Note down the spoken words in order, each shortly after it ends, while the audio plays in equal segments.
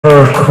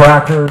Her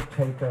cracker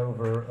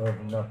takeover of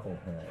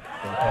Knuckleheads.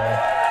 Okay?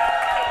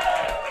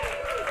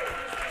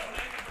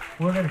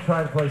 We're going to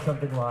try to play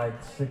something like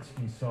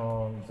 60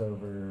 songs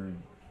over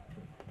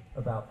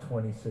about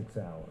 26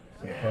 hours.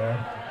 Okay?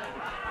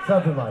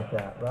 Something like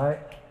that, right?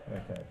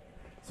 Okay.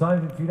 So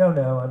if you don't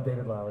know, I'm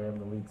David Lowery. I'm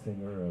the lead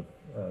singer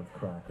of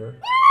Cracker.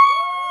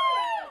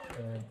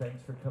 And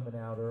thanks for coming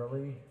out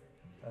early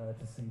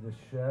to see this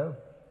show.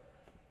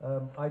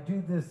 I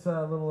do this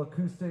little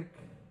acoustic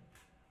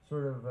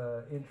sort of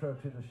intro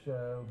to the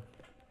show.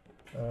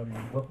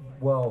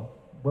 Well,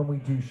 when we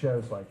do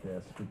shows like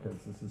this,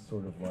 because this is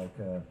sort of like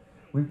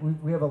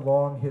we have a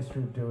long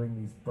history of doing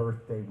these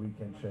birthday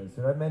weekend shows.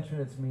 Did I mention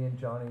it's me and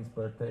Johnny's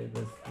birthday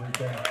this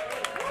weekend?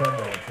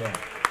 Sunday, yeah.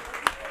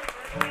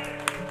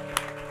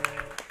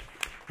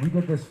 We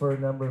did this for a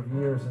number of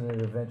years, and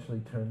it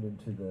eventually turned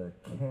into the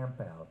camp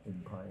out in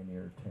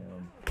Pioneer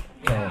Town,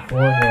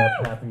 California,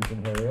 at Pappy's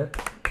and Harriet's.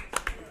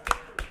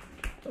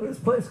 Well, this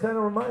place kind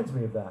of reminds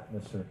me of that in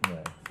a certain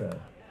way, so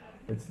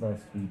it's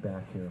nice to be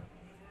back here.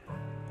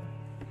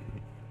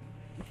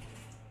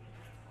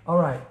 All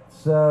right,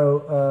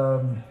 so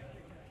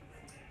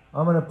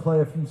I'm going to play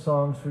a few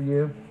songs for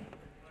you,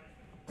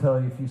 tell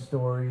you a few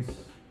stories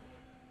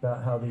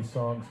about how these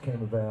songs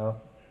came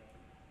about.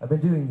 I've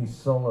been doing these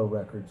solo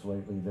records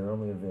lately. They're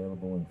only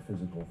available in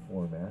physical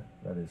format,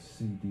 that is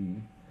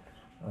CD.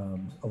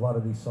 A lot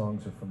of these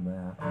songs are from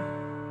that.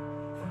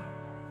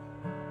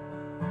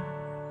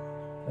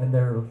 And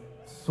they're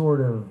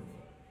sort of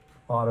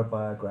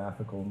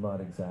autobiographical, not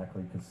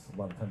exactly, because a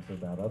lot of times they're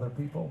about other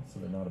people, so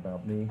they're not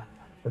about me.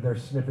 But they're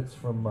snippets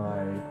from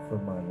my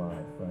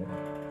life, right?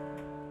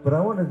 But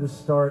I wanted to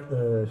start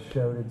the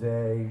show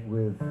today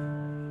with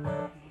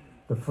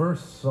the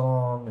first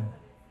song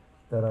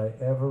that I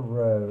ever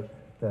wrote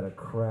that a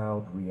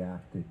crowd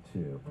reacted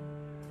to.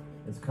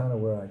 It's kind of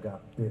where I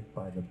got bit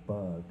by the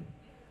bug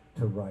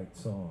to write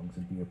songs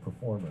and be a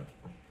performer.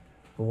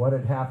 But what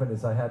had happened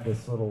is I had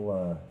this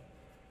little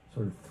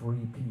sort of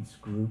three-piece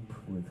group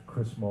with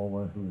Chris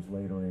Mola, who was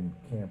later in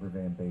Camper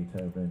Van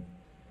Beethoven,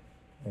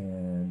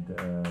 and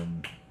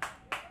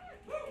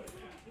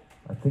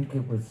I think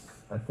it was,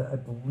 I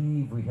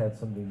believe we had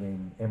somebody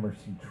named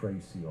Emerson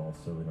Tracy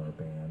also in our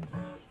band.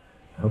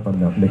 I hope I'm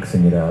not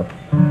mixing it up.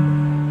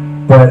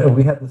 But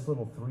we had this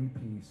little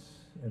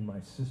three-piece, and my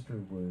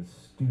sister was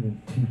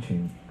student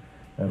teaching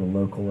at a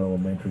local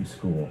elementary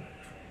school.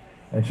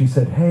 And she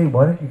said, hey,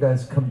 why don't you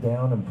guys come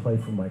down and play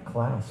for my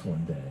class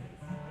one day?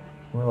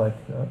 We're like,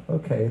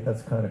 okay,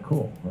 that's kind of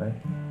cool, right?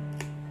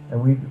 And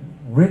we'd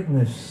written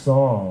this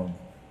song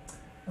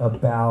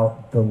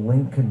about the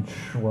Lincoln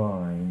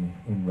Shrine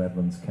in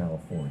Redlands,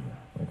 California.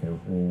 Okay,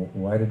 well,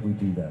 why did we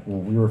do that?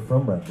 Well, we were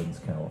from Redlands,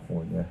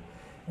 California,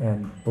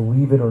 and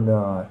believe it or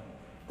not,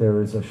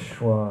 there is a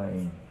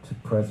shrine to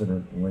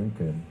President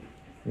Lincoln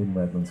in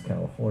Redlands,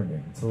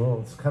 California. It's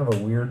kind of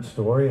a weird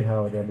story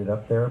how it ended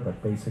up there,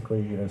 but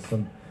basically, you know,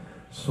 some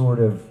sort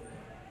of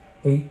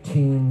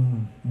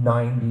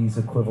 1890s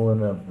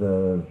equivalent of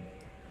the,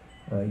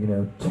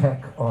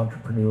 tech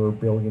entrepreneur,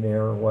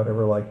 billionaire, or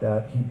whatever like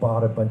that. He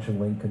bought a bunch of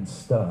Lincoln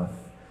stuff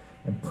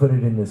and put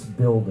it in this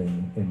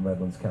building in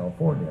Redlands,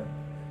 California.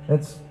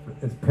 It's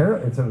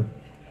a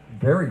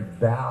very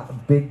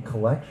big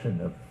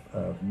collection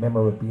of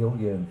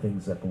memorabilia and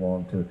things that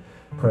belong to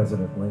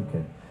President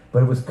Lincoln.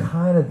 But it was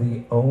kind of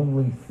the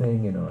only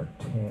thing in our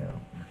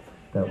town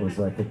that was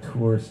like a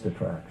tourist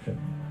attraction.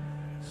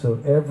 So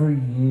every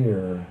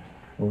year,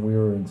 when we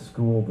were in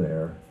school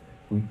there,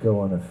 we'd go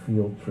on a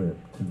field trip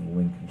to the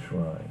Lincoln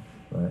Shrine,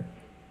 right?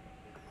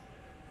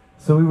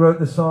 So we wrote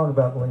the song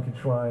about the Lincoln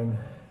Shrine,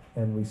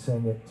 and we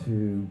sang it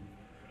to,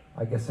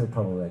 I guess they're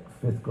probably like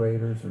 5th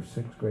graders or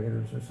 6th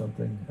graders or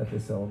something at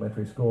this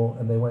elementary school,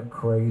 and they went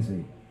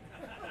crazy.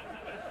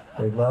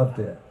 They loved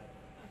it.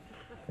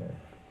 Okay.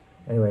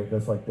 Anyway, it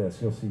goes like this.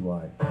 You'll see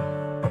why.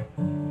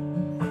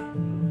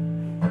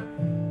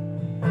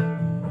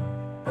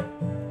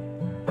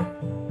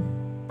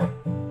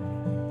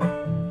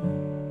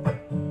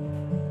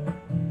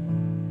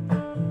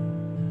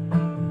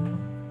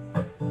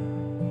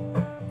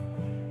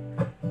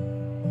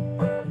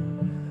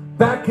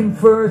 Back in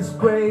 1st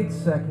grade,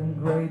 2nd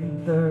grade,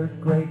 and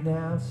 3rd grade,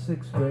 now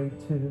 6th grade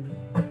too.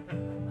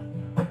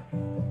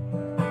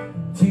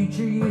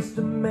 Teacher used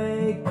to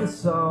make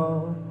us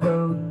all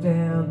go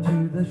down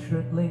to the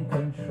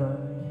Lincoln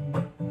Shrine.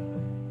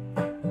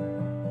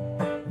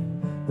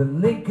 The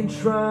Lincoln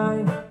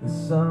Shrine is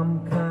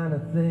some kind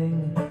of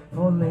thing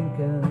for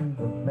Lincoln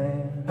the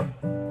man.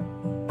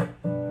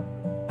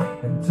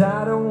 And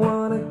I don't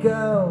want to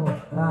go,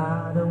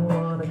 I don't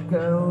want to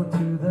go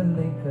to the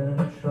Lincoln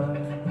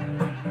Shrine.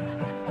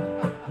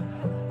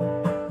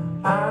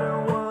 I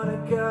don't want to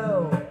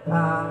go,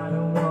 I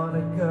don't want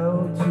to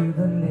go to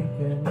the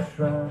Lincoln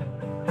Shrine.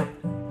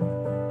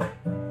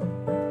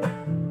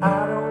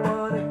 I don't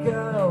want to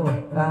go,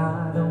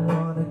 I don't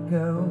want to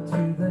go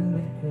to the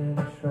Lincoln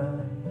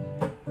Shrine.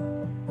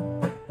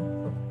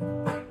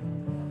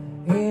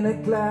 In a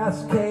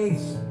glass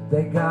case,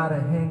 they got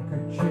a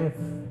handkerchief,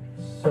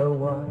 so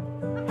what?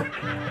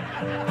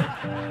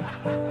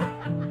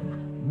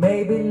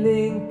 Maybe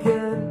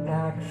Lincoln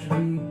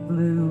actually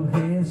blew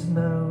his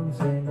nose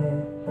in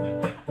it.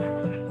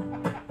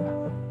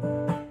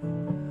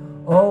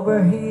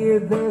 Over here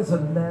there's a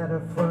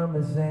letter from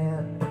his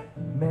Aunt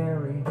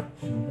Mary.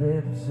 She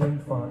lives in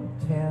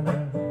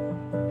Fontana.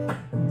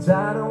 And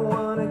I don't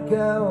want to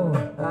go,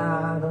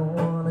 I don't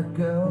want to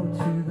go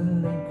to the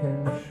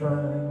Lincoln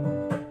Shrine.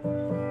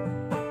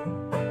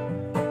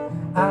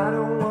 I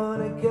don't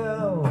want to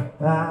go,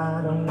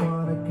 I don't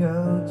want to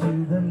go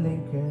to the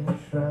Lincoln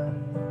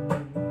Shrine.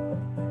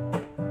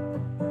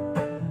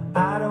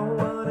 I don't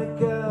want to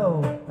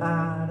go,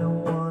 I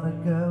don't want to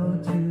go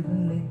to the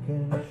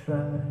Lincoln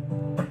Shrine.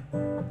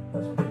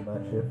 That's pretty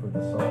much it for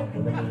the song.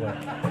 But anyway.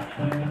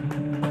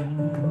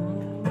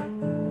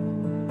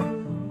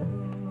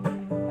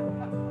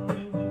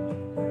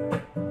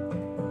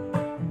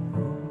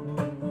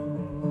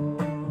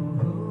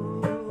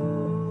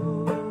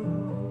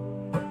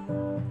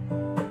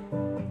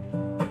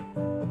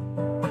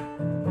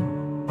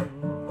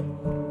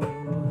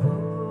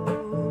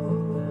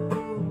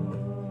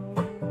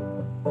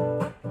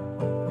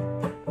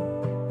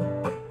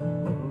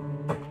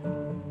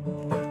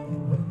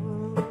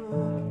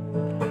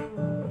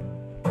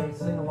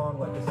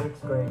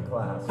 Grade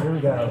class. Here we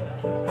go.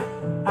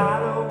 I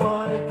don't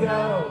want to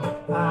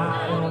go,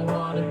 I don't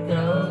want to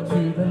go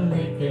to the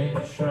Lincoln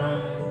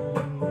Shrine.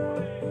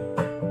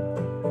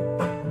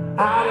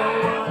 I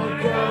don't want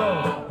to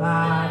go,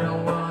 I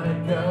don't want to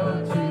go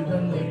to the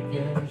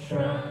Lincoln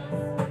Shrine.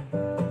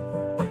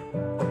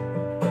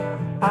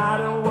 I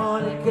don't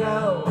want to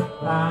go,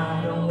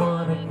 I don't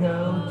want to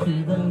go to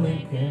the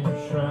Lincoln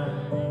Shrine.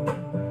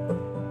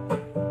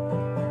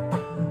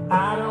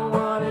 I don't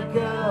want to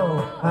go,